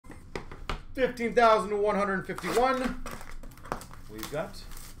15,151. We've got.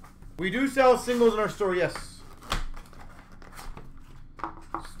 We do sell singles in our store, yes.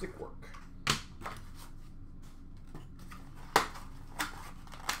 Stick work.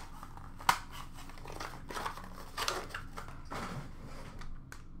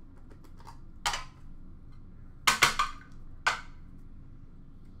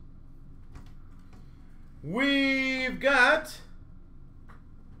 We've got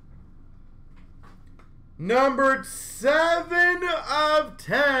numbered 7 of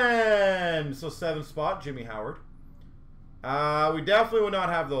 10. So 7 spot, Jimmy Howard. We definitely would not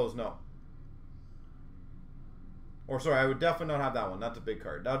have those, no. Or sorry, I would definitely not have that one. Not the big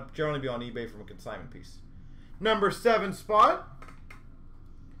card. That would generally be on eBay from a consignment piece. Number 7 spot.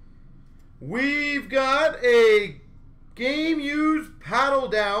 We've got a game used paddle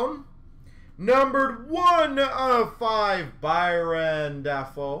down. Numbered 1 of 5, Byron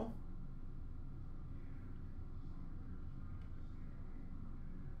Dafoe.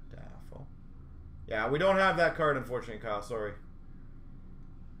 Yeah, we don't have that card, unfortunately, Kyle. Sorry.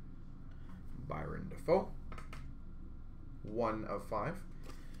 Byron Dafoe. 1 of 5.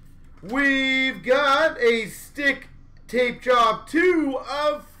 We've got a stick tape job. 2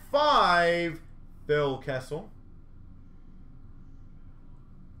 of 5, Bill Kessel.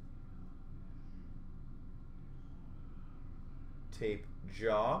 Tape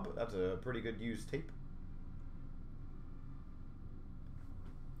job. That's a pretty good used tape.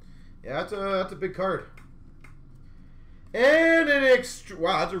 Yeah, that's a big card. And an extra.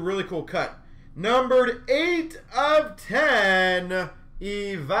 Wow, that's a really cool cut. Numbered 8 of 10,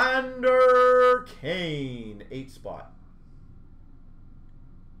 Evander Kane. 8 spot.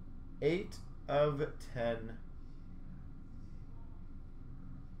 8 of 10,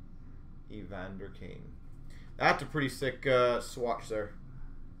 Evander Kane. That's a pretty sick swatch there.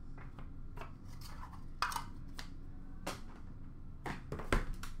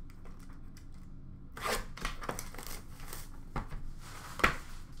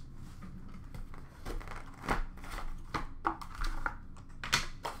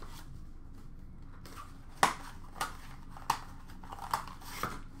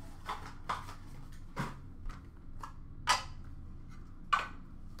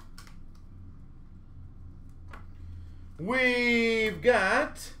 We've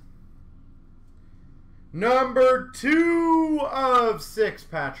got number 2 of 6,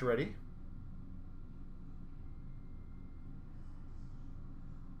 patch ready.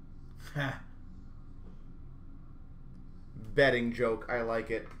 Betting joke, I like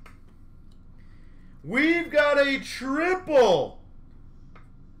it. We've got a triple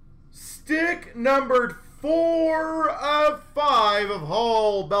stick numbered 4 of 5 of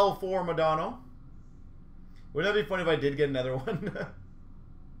Hall Belfour Madonna. Wouldn't that be funny if I did get another one?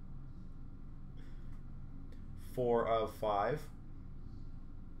 4 of 5.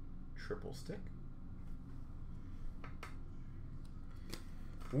 Triple stick.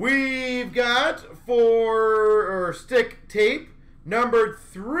 We've got stick tape. Number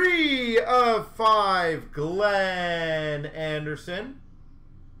 3 of 5, Glenn Anderson.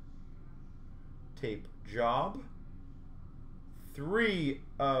 Tape job. 3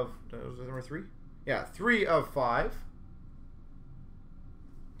 of, was that number 3? Yeah, 3 of 5.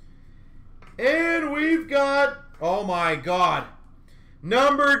 And we've got, oh my God,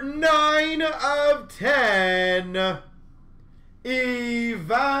 numbered 9 of 10,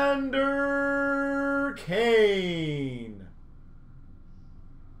 Evander Kane.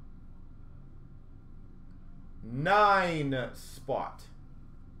 9 spot.